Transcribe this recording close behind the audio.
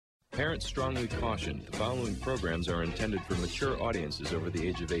Parents strongly caution the following programs are intended for mature audiences over the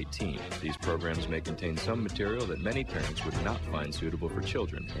age of 18. These programs may contain some material that many parents would not find suitable for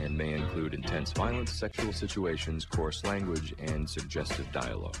children and may include intense violence, sexual situations, coarse language, and suggestive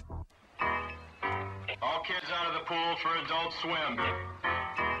dialogue. All kids out of the pool for Adult Swim.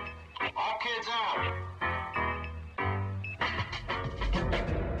 All kids out.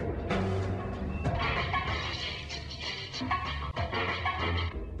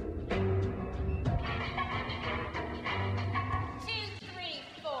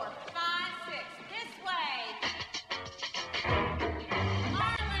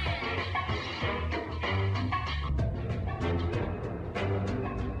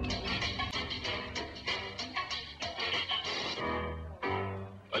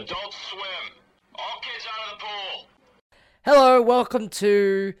 Adult Swim. All kids out of the pool. Hello, welcome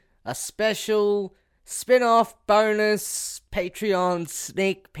to a special spin-off bonus Patreon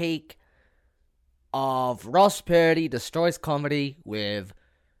sneak peek of Ross Purdy Destroys Comedy with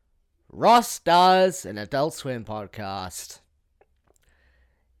Ross Does an Adult Swim podcast.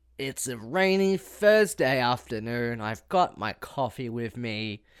 It's a rainy Thursday afternoon. I've got my coffee with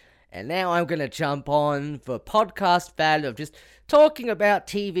me. And now I'm going to jump on the podcast fad of just talking about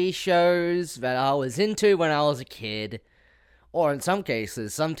TV shows that I was into when I was a kid. Or in some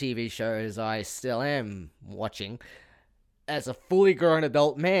cases, some TV shows I still am watching as a fully grown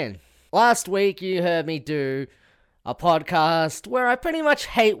adult man. Last week you heard me do a podcast where I pretty much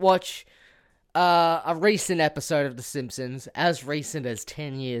hate watch a recent episode of The Simpsons, as recent as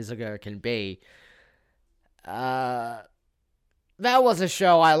 10 years ago can be. That was a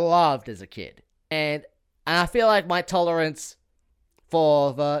show I loved as a kid. And I feel like my tolerance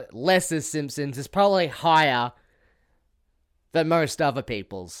for the lesser Simpsons is probably higher than most other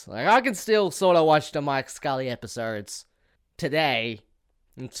people's. Like, I can still sort of watch the Mike Scully episodes today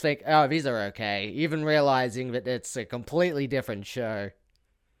and think, oh, these are okay. Even realizing that it's a completely different show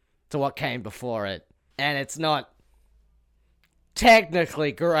to what came before it. And it's not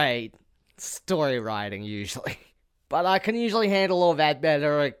technically great story writing, usually. But I can usually handle all that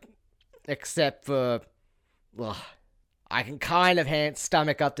better, except for, well, I can kind of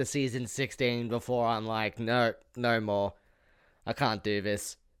stomach up to season 16 before I'm like, no more. I can't do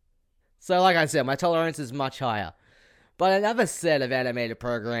this. So like I said, my tolerance is much higher. But another set of animated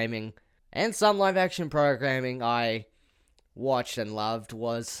programming, and some live action programming I watched and loved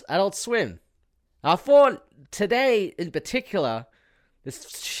was Adult Swim. I thought today in particular,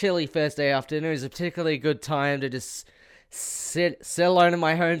 this chilly Thursday afternoon is a particularly good time to just sit alone in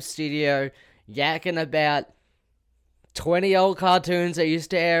my home studio, yakking about 20 old cartoons that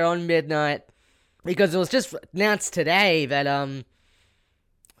used to air on midnight, because it was just announced today that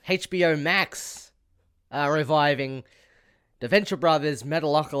HBO Max are reviving The Venture Brothers,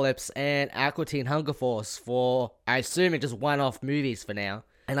 Metalocalypse, and Aqua Teen Hunger Force for, I assume, just one-off movies for now.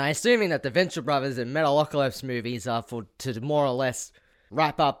 And I'm assuming that the Venture Brothers and Metalocalypse movies are to more or less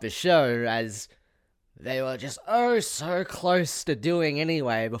wrap up the show, as they were just so close to doing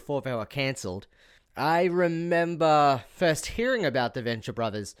anyway before they were cancelled. I remember first hearing about the Venture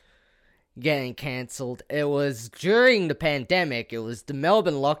Brothers getting cancelled. It was during the pandemic. It was the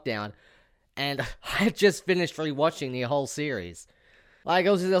Melbourne lockdown, and I had just finished rewatching the whole series. Like,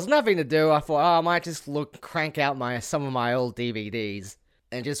 there was nothing to do. I thought, I might just crank out some of my old DVDs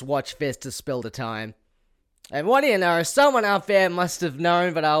and just watch this to spill the time. And what do you know, someone out there must have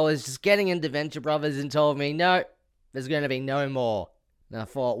known that I was just getting into Venture Brothers and told me, no, there's going to be no more. And I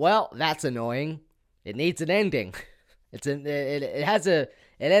thought, well, that's annoying. It needs an ending. It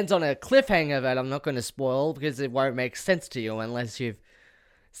ends on a cliffhanger that I'm not going to spoil because it won't make sense to you unless you've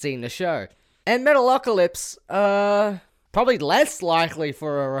seen the show. And Metalocalypse, probably less likely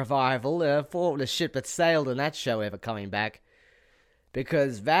for a revival, for the ship that sailed in that show ever coming back.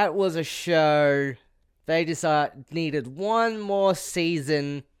 Because that was a show, they just needed one more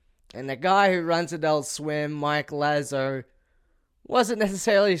season, and the guy who runs Adult Swim, Mike Lazo, wasn't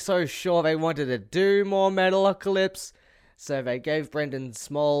necessarily so sure they wanted to do more Metalocalypse, so they gave Brendan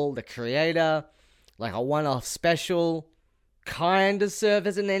Small, the creator, like a one-off special, kind of serve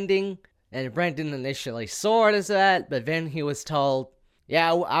as an ending, and Brendan initially saw it as that, but then he was told,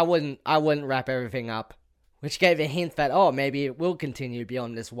 yeah, I wouldn't wrap everything up, which gave a hint that, maybe it will continue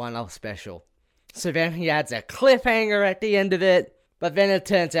beyond this one-off special. So then he adds a cliffhanger at the end of it, but then it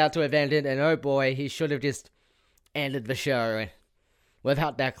turns out to have ended, and oh boy, he should have just ended the show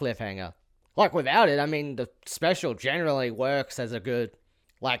without that cliffhanger. Like, without it, I mean, the special generally works as a good,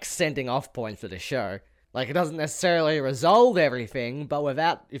 sending off point for the show. Like, it doesn't necessarily resolve everything,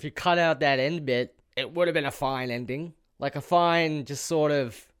 but if you cut out that end bit, it would have been a fine ending. Like a fine, just sort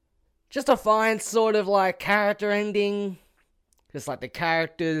of just a fine sort of like character ending. Just like the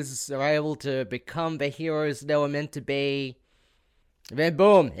characters are able to become the heroes they were meant to be. And then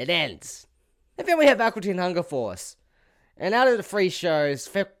boom, it ends. And then we have Aqua Teen Hunger Force. And out of the three shows,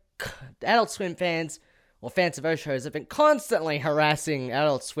 Adult Swim fans, or fans of those shows, have been constantly harassing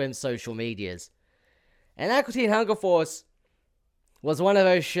Adult Swim social medias. And Aqua Teen Hunger Force was one of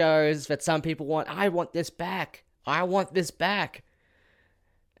those shows that some people want. I want this back. I want this back.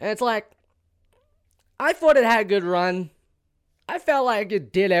 And it's like, I thought it had a good run. I felt like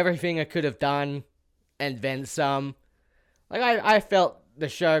it did everything it could have done, and then some. Like, I felt the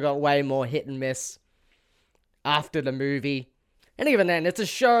show got way more hit and miss after the movie. And even then, it's a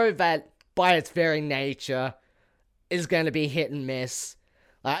show that, by its very nature, is going to be hit and miss.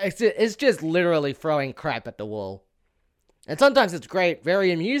 It's just literally throwing crap at the wall. And sometimes it's great,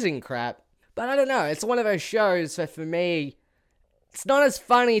 very amusing crap. But I don't know, it's one of those shows that for me, it's not as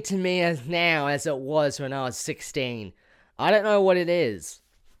funny to me as now as it was when I was 16. I don't know what it is.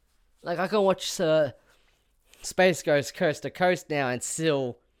 Like, I can watch Space Ghost Coast to Coast now and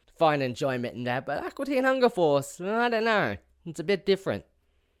still find enjoyment in that. But Aqua Teen Hunger Force, I don't know. It's a bit different.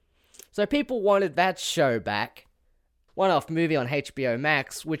 So people wanted that show back. One-off movie on HBO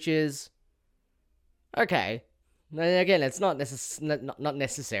Max, which is okay. Again, it's not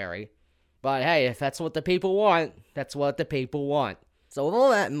necessary. But hey, if that's what the people want, that's what the people want. So with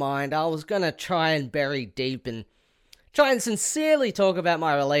all that in mind, I was gonna try and bury deep and try and sincerely talk about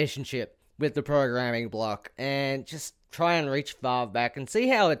my relationship with the programming block and just try and reach far back and see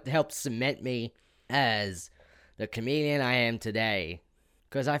how it helps cement me as the comedian I am today.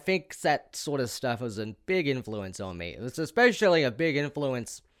 Because I think that sort of stuff was a big influence on me. It was especially a big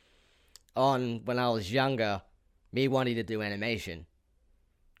influence on, when I was younger, me wanting to do animation.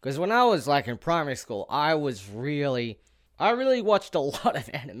 Because when I was like in primary school, I really watched a lot of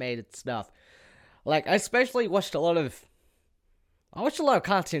animated stuff. Like, I especially watched a lot of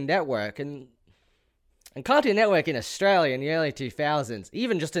Cartoon Network, and Cartoon Network in Australia in the early 2000s,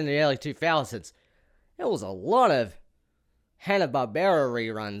 even just in the early 2000s, there was a lot of Hanna-Barbera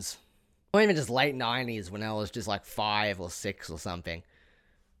reruns. Or even just late 90s when I was just like 5 or 6 or something.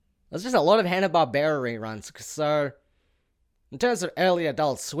 There's just a lot of Hanna-Barbera reruns, so in terms of early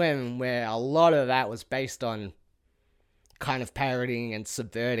Adult Swim, where a lot of that was based on kind of parodying and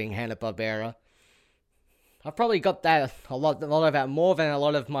subverting Hanna-Barbera, I've probably got that a lot of that more than a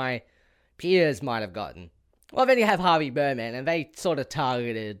lot of my peers might have gotten. Well, then you have Harvey Birdman, and they sort of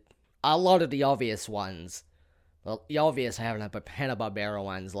targeted a lot of the obvious ones. Well, the obvious Hanna-Barbera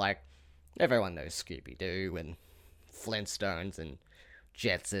ones, like everyone knows Scooby-Doo and Flintstones and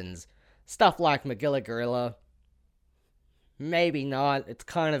Jetsons. Stuff like Magilla Gorilla. Maybe not. It's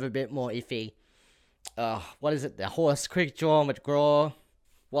kind of a bit more iffy. What is it? The Horse, Quickjaw, McGraw,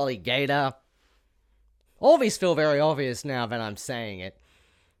 Wally Gator. All these feel very obvious now that I'm saying it.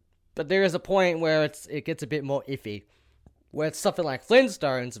 But there is a point where it gets a bit more iffy. Where it's something like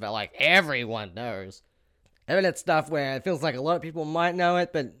Flintstones that like everyone knows. And then it's stuff where it feels like a lot of people might know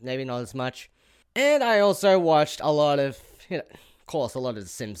it, but maybe not as much. And I also watched a lot of, of course, a lot of The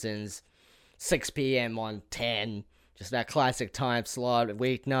Simpsons. 6 p.m. on 10. Just that classic time slot,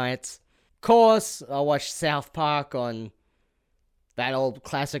 weeknights. Of course, I watched South Park on that old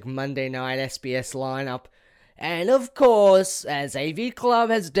classic Monday night SBS lineup. And of course, as AV Club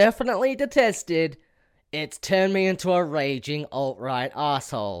has definitely detested, it's turned me into a raging alt-right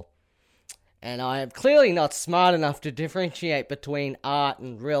asshole. And I am clearly not smart enough to differentiate between art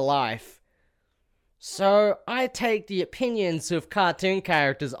and real life. So I take the opinions of cartoon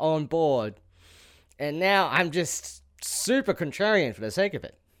characters on board. And now I'm just super contrarian for the sake of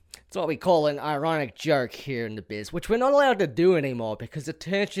it. It's what we call an ironic joke here in the biz, which we're not allowed to do anymore because it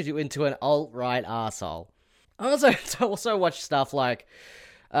turns you into an alt-right arsehole. I also watch stuff like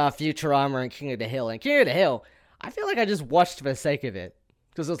Futurama and King of the Hill. And King of the Hill, I feel like I just watched for the sake of it.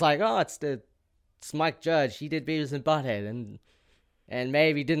 Because it's like, oh, it's Mike Judge, he did Beavis and Butthead, and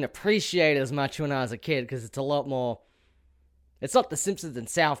maybe didn't appreciate it as much when I was a kid, because it's a lot more, it's not The Simpsons and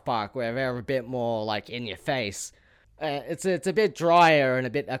South Park, where they're a bit more, like, in your face. It's a bit drier and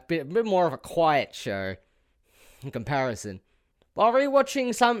a bit more of a quiet show, in comparison. While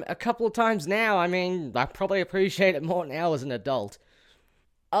rewatching a couple of times now, I mean, I probably appreciate it more now as an adult.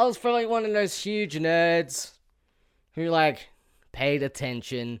 I was probably one of those huge nerds who, like, paid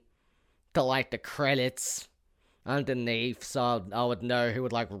attention to, like, the credits underneath, so I would know who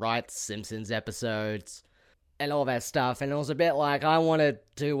would, like, write Simpsons episodes and all that stuff. And it was a bit like, I want to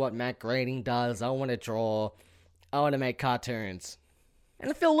do what Matt Groening does. I want to draw. I want to make cartoons.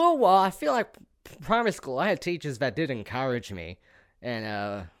 And for a little while, I feel like primary school, I had teachers that did encourage me.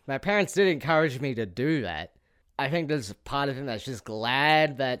 And my parents did encourage me to do that. I think there's a part of him that's just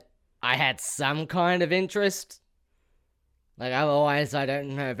glad that I had some kind of interest. Like, otherwise, I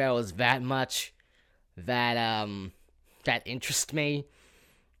don't know if there was that much that interest me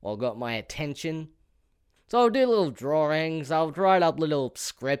or got my attention. So I'll do little drawings, I'll write up little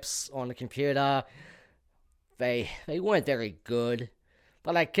scripts on the computer. They weren't very good,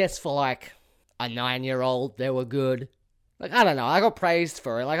 but I guess for like a 9-year-old, they were good. Like, I don't know, I got praised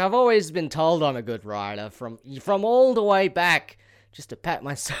for it. Like, I've always been told I'm a good writer from all the way back, just to pat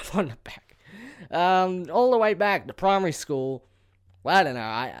myself on the back. All the way back to primary school. Well, I don't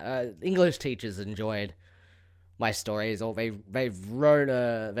know, English teachers enjoyed my stories, or they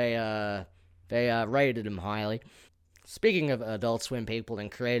rated them highly. Speaking of Adult Swim people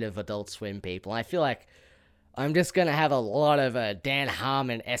and creative Adult Swim people, I feel like I'm just gonna have a lot of Dan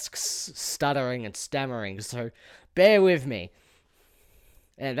Harmon-esque stuttering and stammering, so bear with me.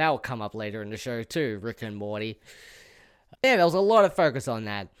 And that will come up later in the show too, Rick and Morty. Yeah, there was a lot of focus on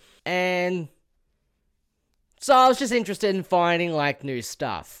that. And so I was just interested in finding, like, new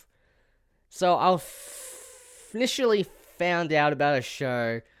stuff. So I initially found out about a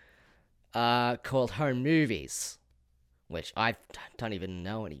show called Home Movies, which I don't even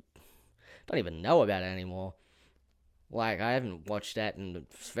know about it anymore. Like, I haven't watched that in a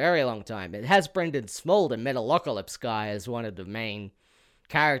very long time. It has Brendan Smolder, Metalocalypse guy, as one of the main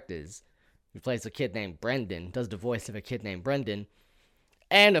characters, who plays a kid named Brendan, does the voice of a kid named Brendan.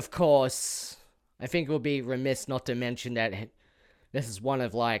 And, of course, I think it would be remiss not to mention that this is one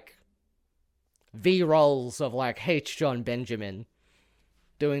of, like, V-rolls of, like, H. John Benjamin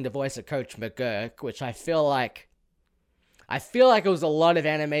doing the voice of Coach McGurk, which I feel like it was a lot of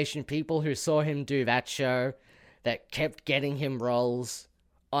animation people who saw him do that show that kept getting him roles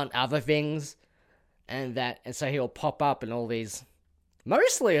on other things, and so he'll pop up in all these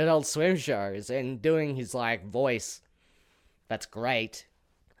mostly Adult Swim shows and doing his, like, voice. That's great.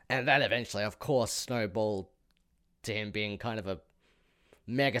 And that eventually, of course, snowballed to him being kind of a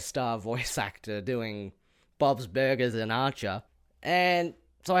megastar voice actor doing Bob's Burgers and Archer. And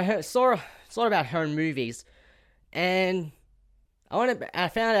so I saw about Home Movies, and I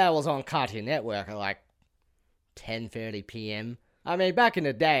found out it was on Cartoon Network at like 10:30 p.m. I mean, back in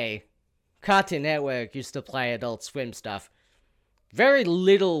the day, Cartoon Network used to play Adult Swim stuff. Very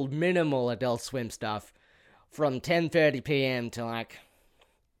little, minimal Adult Swim stuff from 10:30 p.m. to like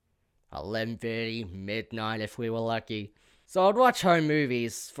 11:30, midnight if we were lucky. So I'd watch Home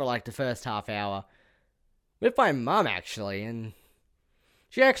Movies for like the first half hour with my mum, actually, and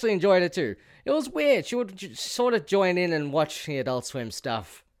she actually enjoyed it too. It was weird. She would sort of join in and watch the Adult Swim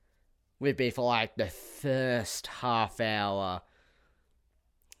stuff with me for like the first half hour,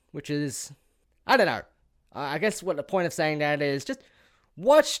 which is, I don't know. I guess what the point of saying that is, just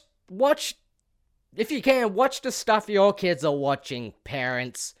watch, if you can, watch the stuff your kids are watching,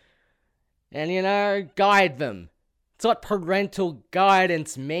 parents, and, you know, guide them. It's what parental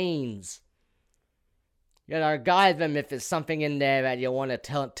guidance means. You know, guide them if there's something in there that you want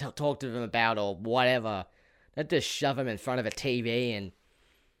to talk to them about or whatever. Don't just shove them in front of a TV and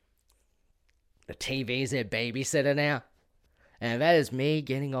the TV's their babysitter now. And that is me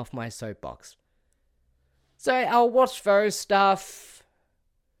getting off my soapbox. So I'll watch those stuff.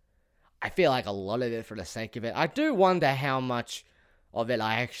 I feel like a lot of it for the sake of it. I do wonder how much of it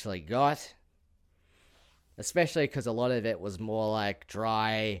I actually got. Especially because a lot of it was more like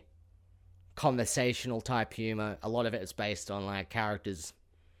dry, conversational type humor. A lot of it is based on like characters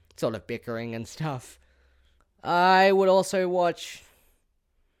sort of bickering and stuff. I would also watch,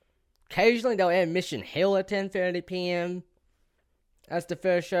 occasionally they'll air Mission Hill at 10:30 p.m. That's the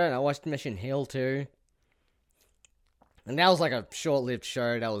first show, and I watched Mission Hill too. And that was like a short-lived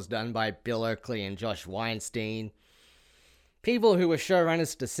show that was done by Bill Oakley and Josh Weinstein. People who were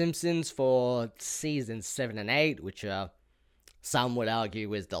showrunners to The Simpsons for seasons 7 and 8, which some would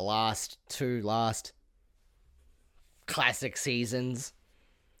argue is the last classic seasons.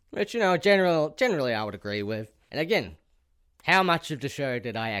 Which, you know, generally I would agree with. And again, how much of the show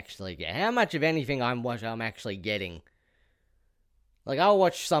did I actually get? How much of anything I'm actually getting? Like, I'll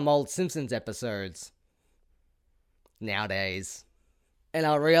watch some old Simpsons episodes nowadays, and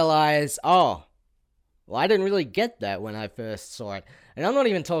I'll realize, oh, well, I didn't really get that when I first saw it. And I'm not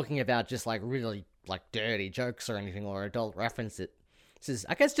even talking about just, like, really, like, dirty jokes or anything, or adult references.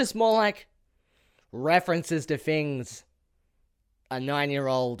 I guess just more like references to things a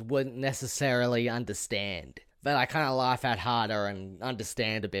 9-year-old wouldn't necessarily understand, that I kind of laugh at harder and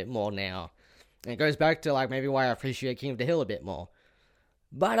understand a bit more now. And it goes back to, like, maybe why I appreciate King of the Hill a bit more.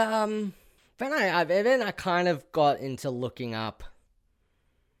 But, then I kind of got into looking up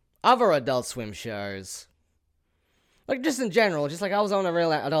other Adult Swim shows. Like, just in general, just like I was on a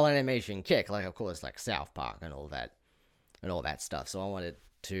real adult animation kick, like, of course, like South Park and all that stuff, so I wanted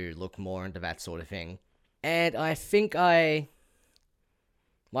to look more into that sort of thing. And I think my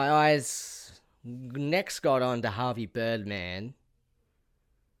eyes next got on to Harvey Birdman.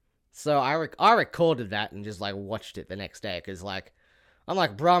 So I recorded that and just, like, watched it the next day, because, like, I'm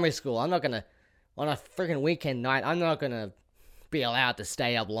like primary school, I'm not gonna, on a freaking weekend night, I'm not gonna be allowed to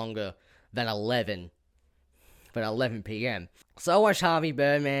stay up longer than 11 p.m. So I watched Harvey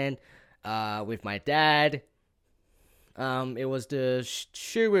Birdman with my dad. It was the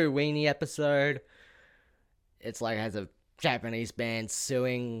Shuru Weenie episode. It's like it has a Japanese band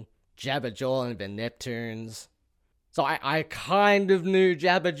suing Jabberjaw and the Neptunes. So I kind of knew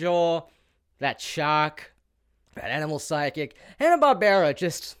Jabberjaw, that shark, that animal psychic.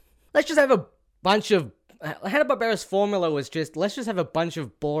 Hanna-Barbera let's just have a bunch of... Hanna-Barbera's formula was let's just have a bunch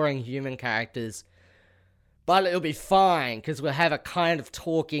of boring human characters. But it'll be fine, because we'll have a kind of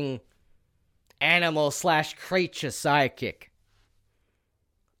talking animal/creature sidekick.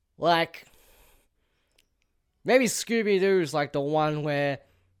 Like, maybe Scooby-Doo's like the one where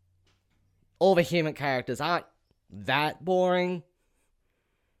all the human characters aren't that boring,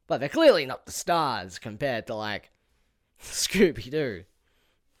 but they're clearly not the stars compared to, like, Scooby-Doo.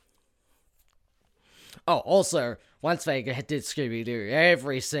 Oh, also, once they did Scooby-Doo,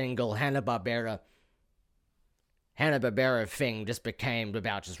 every single Hanna-Barbera thing just became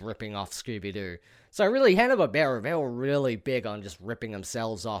about just ripping off Scooby-Doo. So really, Hanna-Barbera, they were really big on just ripping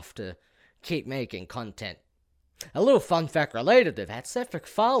themselves off to keep making content. A little fun fact related to that, Seth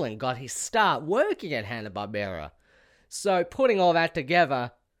MacFarlane got his start working at Hanna-Barbera. So putting all that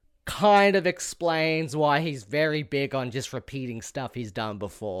together kind of explains why he's very big on just repeating stuff he's done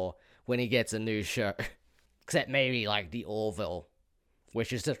before when he gets a new show. Except maybe like the Orville,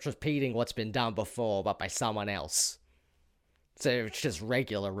 which is just repeating what's been done before, but by someone else. So it's just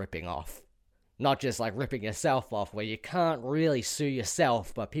regular ripping off. Not just like ripping yourself off, where you can't really sue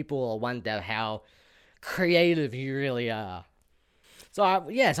yourself, but people will wonder how creative you really are. So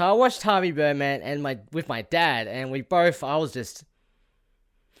I watched Harvey Birdman with my dad, and it's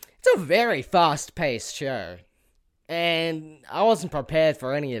a very fast-paced show. And I wasn't prepared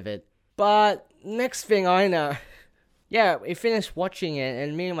for any of it. But next thing I know... Yeah, we finished watching it,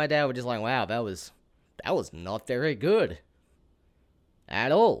 and me and my dad were just like, wow, that was not very good.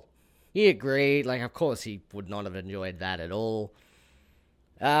 At all. He agreed, like, of course he would not have enjoyed that at all.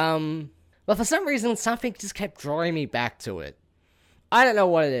 But for some reason, something just kept drawing me back to it. I don't know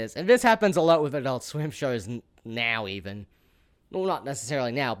what it is, and this happens a lot with Adult Swim shows now, even. Well, not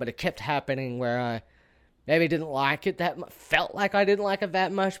necessarily now, but it kept happening where I maybe didn't like it that much, felt like I didn't like it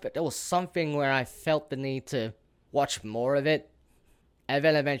that much, but there was something where I felt the need to watch more of it, and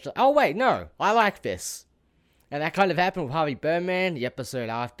then eventually, oh wait, no, I like this. And that kind of happened with Harvey Birdman. The episode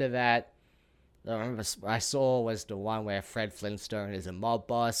after that, I remember I saw was the one where Fred Flintstone is a mob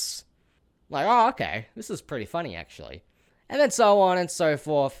boss. Like, oh, okay, this is pretty funny, actually. And then so on and so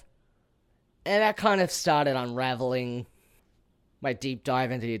forth. And that kind of started unraveling my deep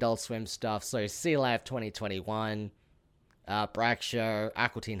dive into the Adult Swim stuff. So, Sea Life 2021, Brak Show,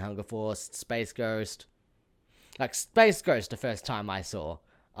 Aqua Teen Hunger Force, Space Ghost. Like, Space Ghost, the first time I saw,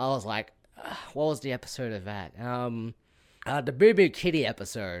 I was like, what was the episode of that? The Boo Boo Kitty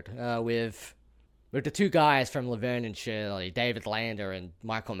episode, with the two guys from Laverne and Shirley, David Lander and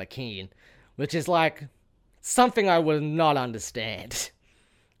Michael McKean, which is like something I would not understand.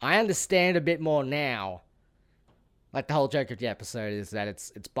 I understand a bit more now. Like, the whole joke of the episode is that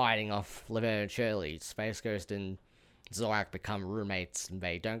it's biting off Laverne and Shirley. Space Ghost and Zorak become roommates, and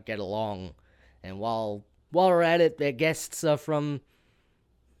they don't get along. And while we're at it, their guests are from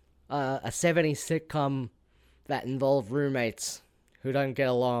a 70s sitcom that involved roommates who don't get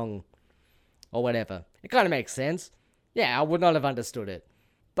along, or whatever. It kind of makes sense. Yeah, I would not have understood it.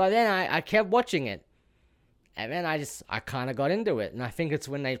 But then I kept watching it. And then I kind of got into it. And I think it's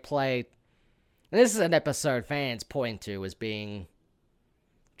when they played... And this is an episode fans point to as being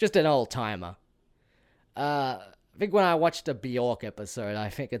just an old-timer. I think when I watched the Bjork episode, I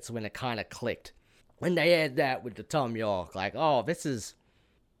think it's when it kind of clicked. When they had that with the Tom York, like, oh, it's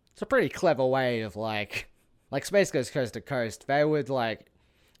a pretty clever way of, like Space Ghost Coast to Coast, they would, like,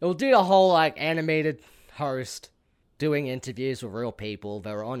 it would do the whole, like, animated host doing interviews with real people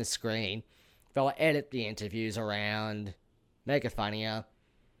that were on the screen. They'll edit the interviews around, make it funnier,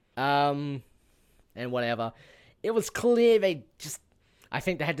 and whatever. It was clear I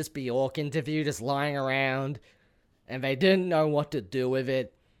think they had this Bjork interview just lying around, and they didn't know what to do with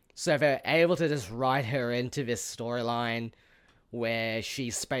it, so they're able to just write her into this storyline where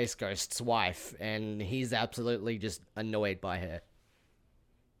she's Space Ghost's wife, and he's absolutely just annoyed by her.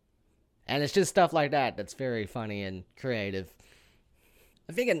 And it's just stuff like that that's very funny and creative.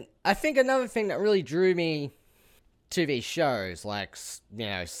 I think another thing that really drew me to these shows, like, you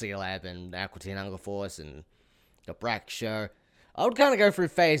know, Sealab and Aqua Teen Hunger Force and the Brak Show, I would kind of go through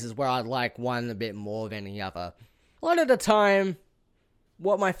phases where I'd like one a bit more than the other. A lot of the time,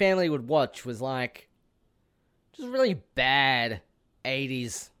 what my family would watch was like just really bad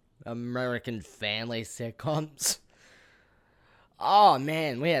 80s American family sitcoms. Oh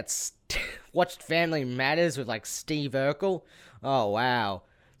man, we had watched Family Matters with like Steve Urkel. Oh wow.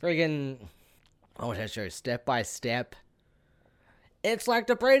 Friggin', what's that show? Step by Step. It's like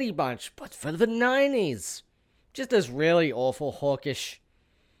the Brady Bunch, but for the 90s. Just this really awful, hawkish,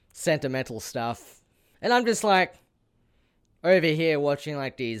 sentimental stuff. And I'm just like, over here watching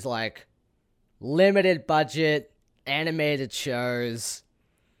like these like limited budget animated shows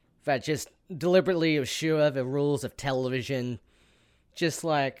that just deliberately eschew the rules of television. Just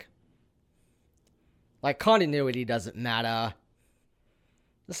like continuity doesn't matter.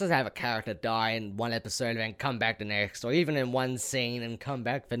 Let's just have a character die in one episode and then come back the next, or even in one scene and come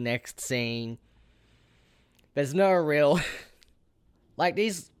back the next scene. There's no real like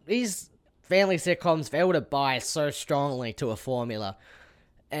these family sitcoms, they would buy so strongly to a formula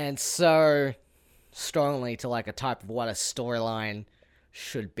and so strongly to like a type of what a storyline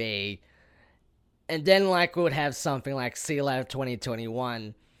should be. And then like we would have something like Sealab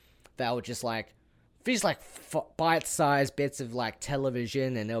 2021 that would just like these like bite-sized bits of like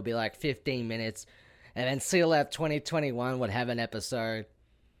television, and it'll be like 15 minutes, and then Sealab 2021 would have an episode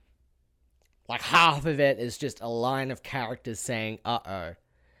like half of it is just a line of characters saying uh-oh,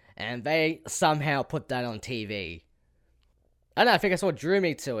 and they somehow put that on TV. I don't know, I think that's what drew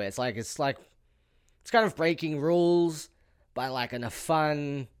me to it. It's kind of breaking rules, but like in a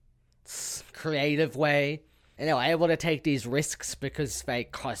fun, creative way. And they were able to take these risks because they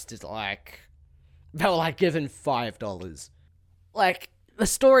costed like, they were like given $5. Like, the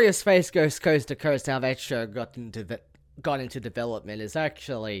story of Space Ghost Coast to Coast, how that show got into development, is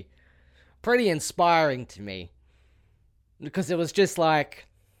actually pretty inspiring to me. Because it was just like,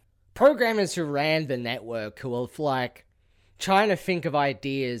 programmers who ran the network who were like, trying to think of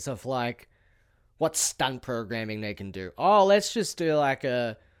ideas of like, what stunt programming they can do. Oh, let's just do like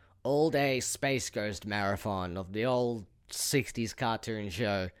a all-day Space Ghost marathon of the old 60s cartoon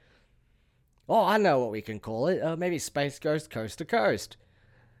show. Oh, I know what we can call it. Maybe Space Ghost Coast to Coast.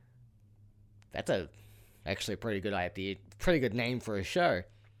 That's actually a pretty good idea. Pretty good name for a show.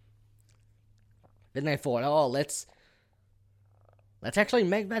 Then they thought, oh, let's actually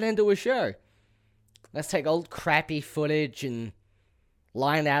make that into a show. Let's take old crappy footage and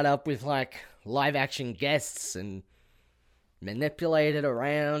line that up with like live action guests and manipulate it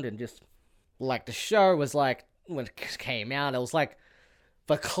around, and just like the show was like, when it came out, it was like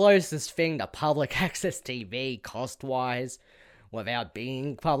the closest thing to public access TV cost wise without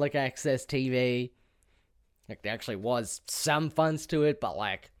being public access TV. Like there actually was some funds to it, but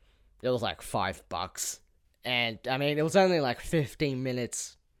like it was like $5. And I mean, it was only like 15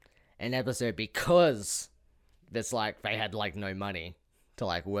 minutes an episode because there's like, they had like no money to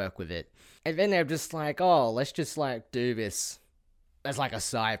like work with it. And then they're just like, oh, let's just like do this as like a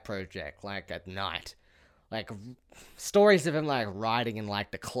side project, like at night. Like stories of him like riding in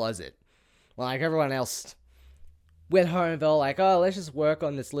like the closet. Well, like everyone else went home, they're like, oh, let's just work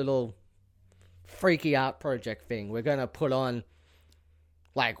on this little freaky art project thing. We're gonna put on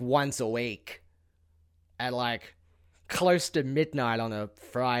like once a week at like close to midnight on a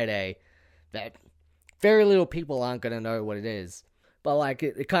Friday that very little people aren't gonna know what it is. But like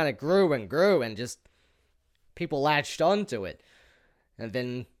it kind of grew and grew, and just people latched onto it. And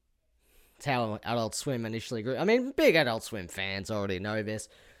then it's how Adult Swim initially grew. I mean, big Adult Swim fans already know this,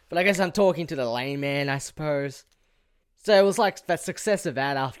 but I guess I'm talking to the layman, I suppose. So it was like the success of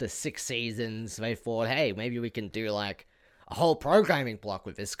that after 6 seasons. They thought, hey, maybe we can do like a whole programming block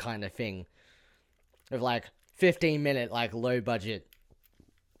with this kind of thing. With like 15-minute, like low budget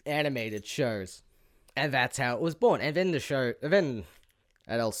animated shows. And that's how it was born. And then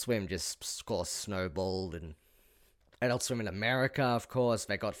Adult Swim just, of course, snowballed. And Adult Swim in America, of course,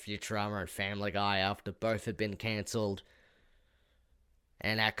 they got Futurama and Family Guy after both had been cancelled.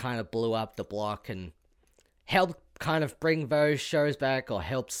 And that kind of blew up the block and helped kind of bring those shows back, or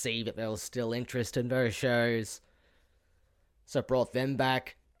helped see that there was still interest in those shows. So it brought them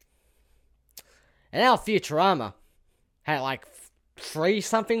back. And now Futurama had like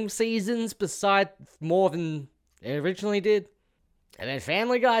 3-something seasons beside more than it originally did. And then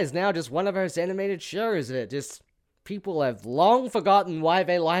Family Guy is now just one of those animated shows that just people have long forgotten why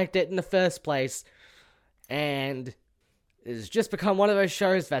they liked it in the first place, and it's just become one of those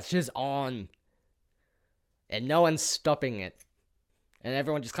shows that's just on, and no one's stopping it. And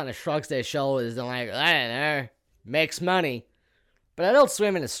everyone just kind of shrugs their shoulders and like, I don't know, makes money. But Adult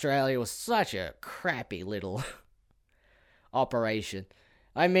Swim in Australia was such a crappy little operation.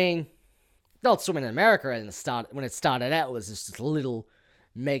 I mean, Adult Swim in America when it started out was just a little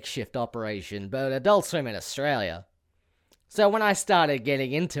makeshift operation, but Adult Swim in Australia. So when I started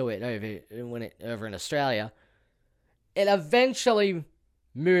getting into it over in Australia, it eventually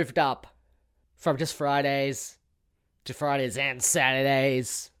moved up from just Fridays to Fridays and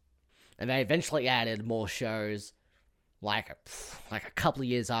Saturdays, and they eventually added more shows. Like a couple of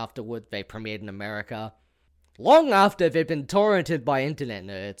years afterward, they premiered in America. Long after they've been torrented by internet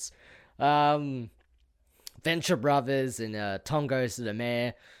nerds. Venture Brothers and Tom Goes to the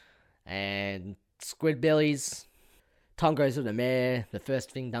Mayor and Squidbillies. Tom Goes to the Mayor, the first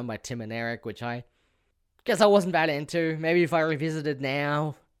thing done by Tim and Eric, which I guess I wasn't that into. Maybe if I revisited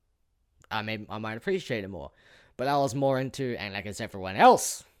now, I might appreciate it more. But I was more into, and I guess everyone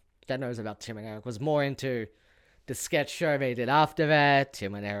else that knows about Tim and Eric was more into the sketch show they did after that.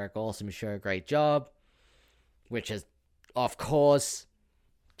 Tim and Eric, awesome show, great job. Which has, of course,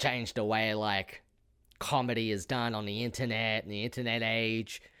 changed the way, like, comedy is done on the internet, in the internet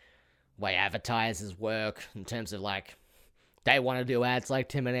age. Way advertisers work, in terms of, like, they want to do ads like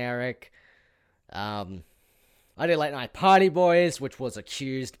Tim and Eric. I did Late Night Party Boys, which was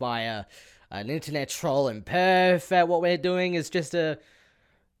accused by an internet troll in Perth that what we're doing is just a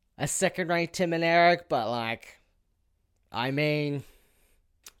second-rate Tim and Eric, but, like, I mean,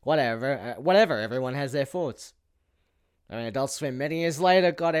 whatever, everyone has their thoughts. I mean, Adult Swim many years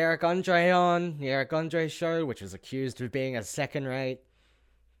later got Eric Andre on, the Eric Andre show, which was accused of being a second-rate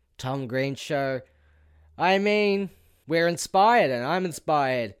Tom Green show. I mean, we're inspired, and I'm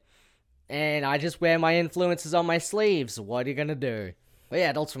inspired, and I just wear my influences on my sleeves. What are you gonna do? But yeah,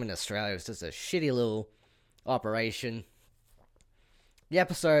 Adult Swim in Australia was just a shitty little operation. The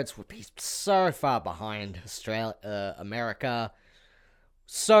episodes would be so far behind America.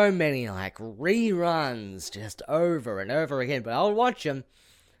 So many, like, reruns just over and over again. But I'll watch them.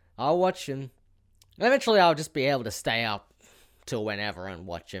 And eventually I'll just be able to stay up till whenever and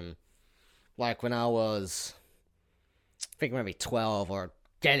watch them. Like when I was, I think maybe 12 or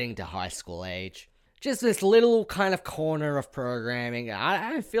getting to high school age. Just this little kind of corner of programming.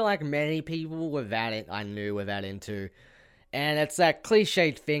 I feel like many people were that into. And it's that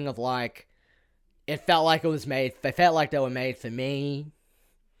cliched thing of, like, they felt like they were made for me,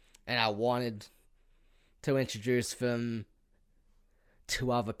 and I wanted to introduce them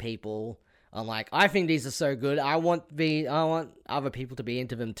to other people. I'm like, I think these are so good, I want other people to be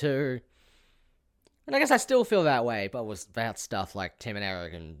into them too. And I guess I still feel that way, but without stuff like Tim and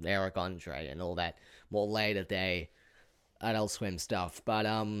Eric and Eric Andre and all that more later day Adult Swim stuff. But,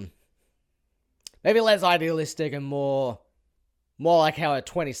 maybe less idealistic and more like how a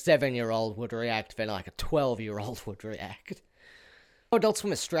 27-year-old would react than like a 12-year-old would react. Adult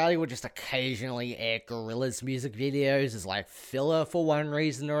Swim Australia would just occasionally air Gorillaz music videos as like filler for one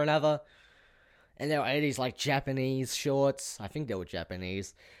reason or another. And there were these like Japanese shorts, I think they were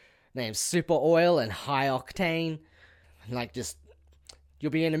Japanese, named Super Oil and High Octane. And like just,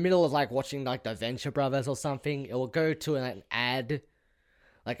 you'll be in the middle of like watching like the Venture Brothers or something, it will go to an ad.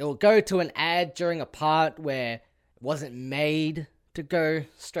 Like it will go to an ad during a part where wasn't made to go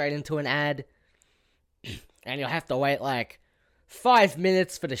straight into an ad, and you'll have to wait like 5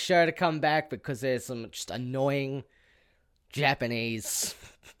 minutes for the show to come back because there's some just annoying Japanese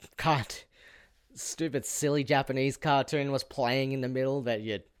stupid silly Japanese cartoon was playing in the middle that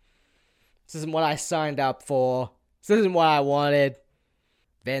this isn't what I signed up for, this isn't what I wanted,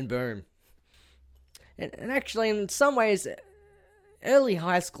 then boom. And actually in some ways, early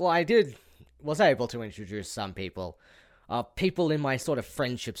high school I was able to introduce some people in my sort of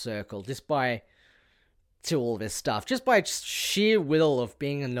friendship circle, to all this stuff, just by sheer will of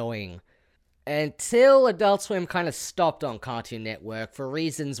being annoying. Until Adult Swim kind of stopped on Cartoon Network, for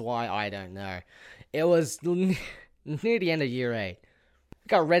reasons why I don't know. It was near the end of year 8. I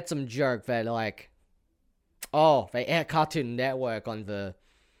think I read some joke that like, oh, they air Cartoon Network in the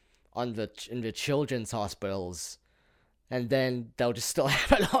children's hospitals, and then they'll just still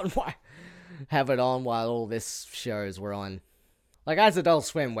have it on while all this shows were on. Like, as Adult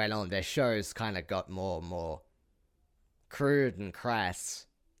Swim went on, their shows kind of got more and more crude and crass.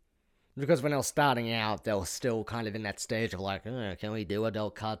 Because when they were starting out, they were still kind of in that stage of like, can we do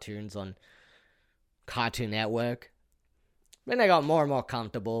adult cartoons on Cartoon Network? Then they got more and more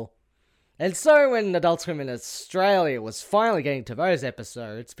comfortable. And so when Adult Swim in Australia was finally getting to those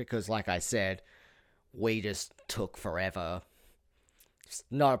episodes, because like I said, we just took forever. It's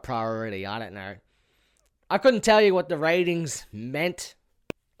not a priority, I don't know. I couldn't tell you what the ratings meant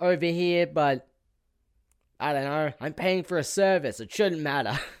over here, but I don't know. I'm paying for a service. It shouldn't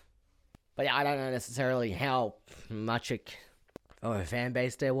matter. But yeah, I don't know necessarily how much of a fan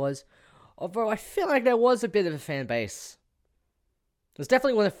base there was. Although I feel like there was a bit of a fan base. There's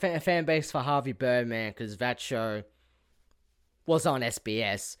definitely a fan base for Harvey Birdman, because that show was on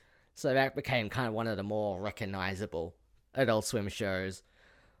SBS. So that became kind of one of the more recognizable Adult Swim shows.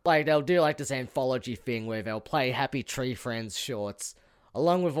 Like, they'll do like this anthology thing where they'll play Happy Tree Friends shorts,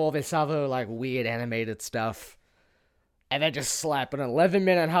 along with all this other like weird animated stuff. And then just slap an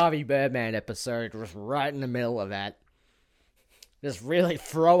 11-minute Harvey Birdman episode just right in the middle of that. Just really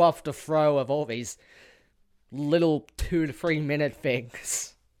throw off the throw of all these little 2 to 3 minute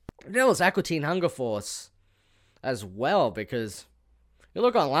things. There was Aqua Teen Hunger Force as well, because you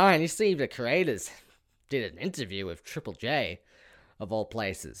look online, you see the creators did an interview with Triple J, of all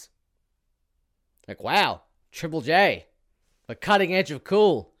places. Like, wow, Triple J, the cutting edge of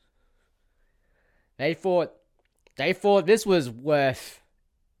cool. They thought this was worth,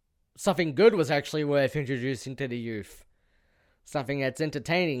 something good was actually worth introducing to the youth. Something that's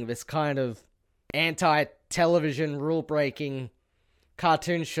entertaining, this kind of anti-television rule-breaking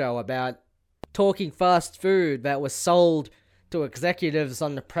cartoon show about talking fast food that was sold to executives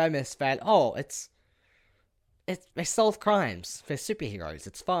on the premise that, oh, they solve crimes, they're superheroes,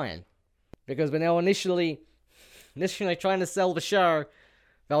 it's fine. Because when they were initially trying to sell the show,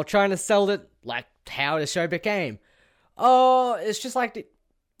 they were trying to sell it like how the show became. Oh, it's just like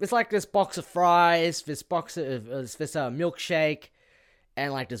it's like this box of fries, this milkshake,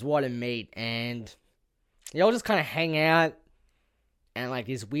 and like this water meat, and you all just kind of hang out, and like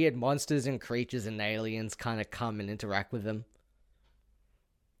these weird monsters and creatures and aliens kind of come and interact with them.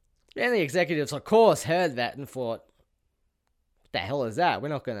 And the executives, of course, heard that and thought, what the hell is that? We're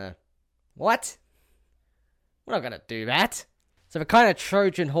not gonna do that. So they kind of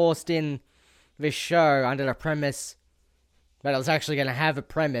Trojan horsed in this show under the premise that it was actually gonna have a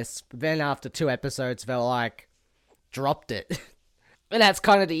premise, but then after 2 episodes, they were like, dropped it. And that's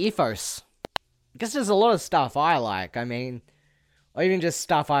kind of the ethos. I guess there's a lot of stuff I like, I mean, or even just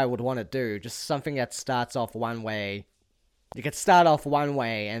stuff I would want to do, just something that starts off one way. You could start off one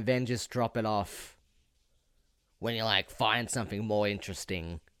way and then just drop it off when you like find something more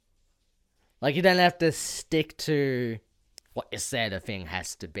interesting. Like, you don't have to stick to what you said a thing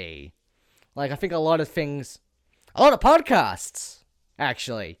has to be. Like, I think a lot of podcasts,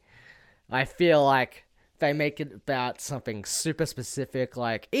 actually, I feel like they make it about something super specific.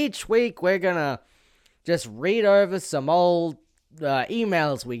 Like, each week we're gonna just read over some old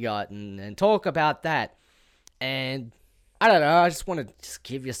emails we got and talk about that. And I don't know, I just want to just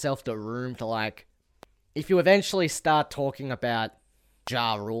give yourself the room to, like, if you eventually start talking about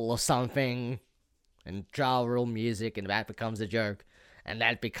Ja Rule or something, and Ja Rule music, and that becomes a joke, and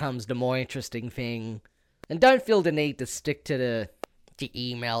that becomes the more interesting thing, and don't feel the need to stick to the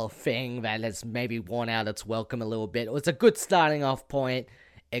email thing that has maybe worn out its welcome a little bit. It was a good starting off point,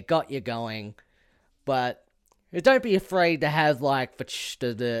 it got you going, but don't be afraid to have, like,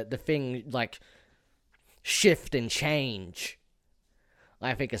 the thing, like, shift and change.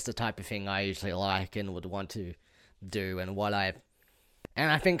 I think it's the type of thing I usually like and would want to do, and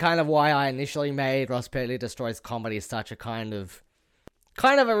I think kind of why I initially made Ross Pertly Destroys Comedy such a kind of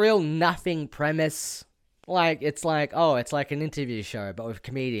a real nothing premise. Like, it's like an interview show, but with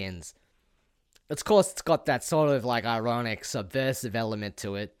comedians. Of course, it's got that sort of, like, ironic, subversive element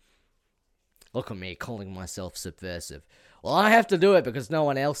to it. Look at me, calling myself subversive. Well, I have to do it because no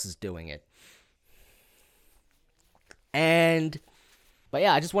one else is doing it. But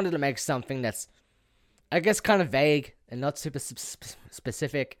yeah, I just wanted to make something that's, I guess, kind of vague and not super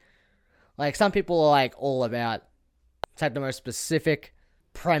specific. Like, some people are, like, all about, it's like the most specific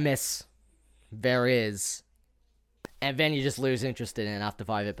premise there is, and then you just lose interest in it after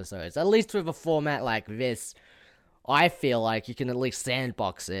 5 episodes. At least with a format like this, I feel like you can at least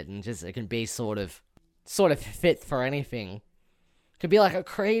sandbox it, and just, it can be sort of fit for anything. It could be like a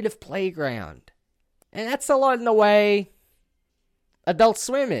creative playground. And that's a lot in the way Adult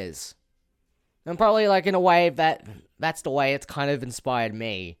Swim is. And probably, like, in a way that's the way it's kind of inspired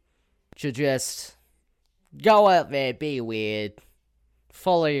me. To just go out there, be weird,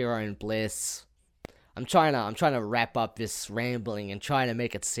 follow your own bliss. I'm trying to wrap up this rambling and trying to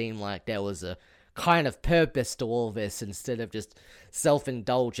make it seem like there was a kind of purpose to all this instead of just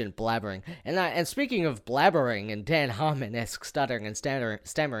self-indulgent blabbering. And speaking of blabbering and Dan Harmon-esque stuttering and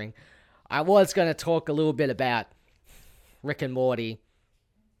stammering, I was going to talk a little bit about Rick and Morty.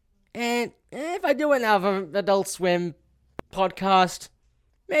 And if I do another Adult Swim podcast,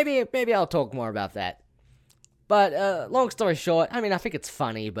 maybe I'll talk more about that. But long story short, I mean, I think it's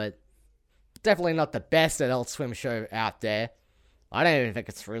funny, but definitely not the best Adult Swim show out there. I don't even think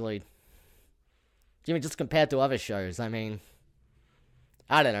it's really... Even just compared to other shows, I mean...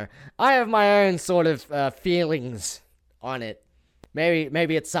 I don't know. I have my own sort of feelings on it.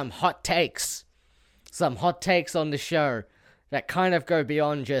 Maybe it's some hot takes. Some hot takes on the show that kind of go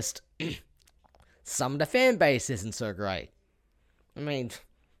beyond just... some of the fan base isn't so great. I mean...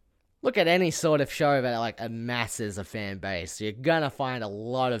 Look at any sort of show that like amasses a fan base. You're gonna find a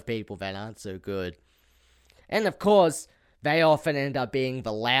lot of people that aren't so good. And of course, they often end up being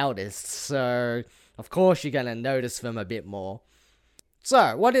the loudest, so of course you're gonna notice them a bit more.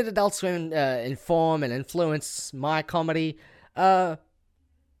 So, what did Adult Swim inform and influence my comedy?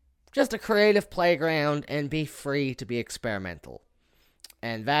 Just a creative playground and be free to be experimental.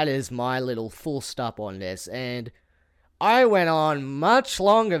 And that is my little full stop on this, and... I went on much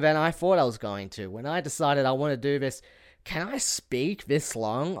longer than I thought I was going to. When I decided I want to do this, can I speak this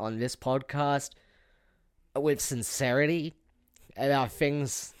long on this podcast with sincerity about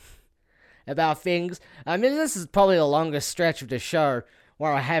things? I mean, this is probably the longest stretch of the show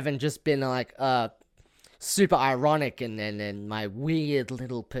where I haven't just been like super ironic and my weird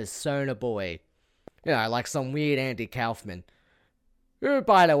little persona boy. You know, like some weird Andy Kaufman. Who,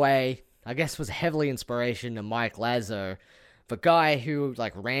 by the way... I guess was heavily inspiration to Mike Lazo, the guy who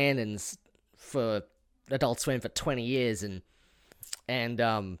like ran for Adult Swim for 20 years and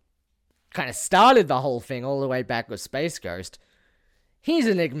kind of started the whole thing all the way back with Space Ghost. He's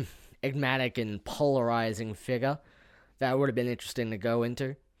an enigmatic and polarizing figure that would have been interesting to go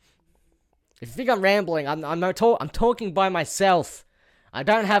into. If you think I'm rambling, I'm talking by myself. I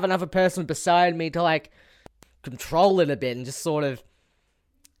don't have another person beside me to like control it a bit and just sort of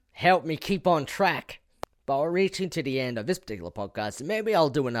help me keep on track. But we're reaching to the end of this particular podcast, and maybe I'll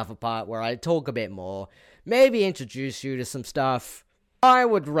do another part where I talk a bit more, maybe introduce you to some stuff. I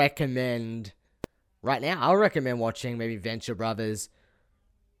would recommend, right now, I'll recommend watching maybe Venture Brothers,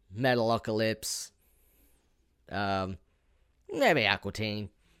 Metalocalypse, maybe Aqua Teen.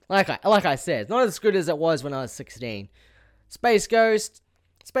 Like I said, not as good as it was when I was 16. Space Ghost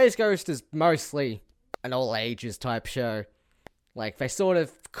is mostly an all ages type show. Like, they sort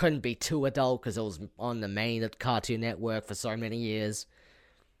of couldn't be too adult because it was on the main Cartoon Network for so many years.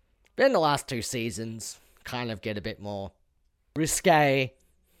 But in the last 2 seasons, kind of get a bit more risque,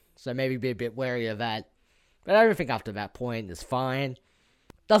 so maybe be a bit wary of that. But everything after that point is fine.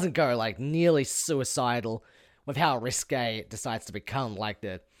 Doesn't go, like, nearly suicidal with how risque it decides to become, like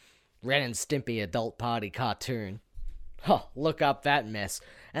the Ren and Stimpy adult party cartoon. Huh, look up that mess.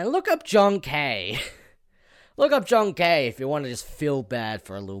 And look up John Kay. Look up John Kay if you want to just feel bad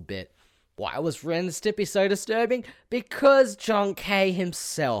for a little bit. Why was Ren and Stimpy so disturbing? Because John Kay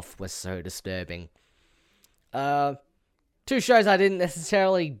himself was so disturbing. 2 shows I didn't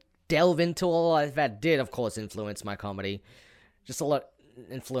necessarily delve into a lot that did, of course, influence my comedy. Just a lot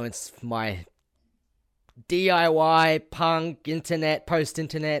influenced my DIY, punk, internet,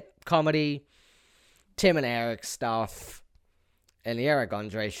 post-internet comedy, Tim and Eric stuff, and the Eric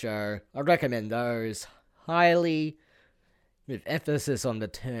Andre show. I'd recommend those. Highly, with emphasis on the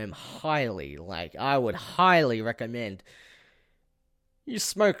term highly, like, I would highly recommend you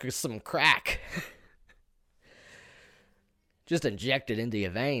smoke some crack. Just inject it into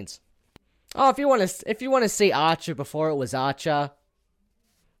your veins. Oh, if you want to see Archer before it was Archer,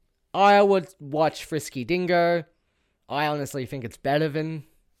 I would watch Frisky Dingo. I honestly think it's better than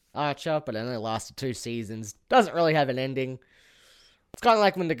Archer, but it only lasted 2 seasons. Doesn't really have an ending. It's kind of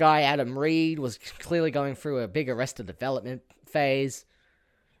like when the guy Adam Reed was clearly going through a big Arrested Development phase.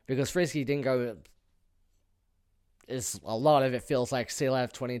 Because Frisky Dingo is, a lot of it feels like Sea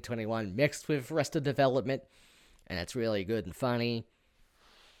Life 2021 mixed with Arrested Development. And it's really good and funny.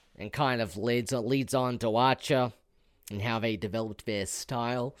 And kind of leads on to Archer and how they developed their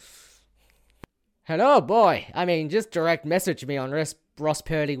style. And oh boy, I mean, just direct message me on Ross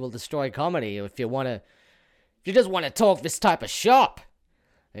Purdy Will Destroy Comedy if you just want to talk this type of shop.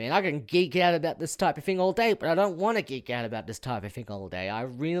 I mean, I can geek out about this type of thing all day, but I don't want to geek out about this type of thing all day. I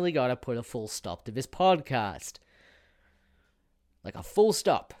really gotta put a full stop to this podcast. Like a full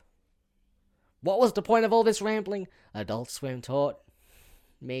stop. What was the point of all this rambling? Adult Swim taught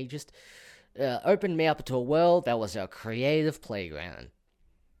me, just opened me up to a world that was a creative playground.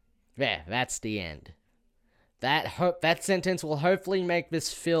 There, that's the end. That sentence will hopefully make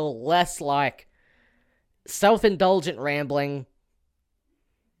this feel less like self-indulgent rambling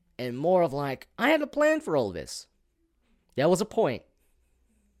and more of like, I had a plan for all this. There was a point.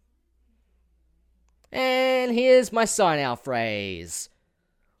 And here's my sign out phrase.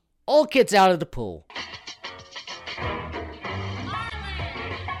 All kids out of the pool.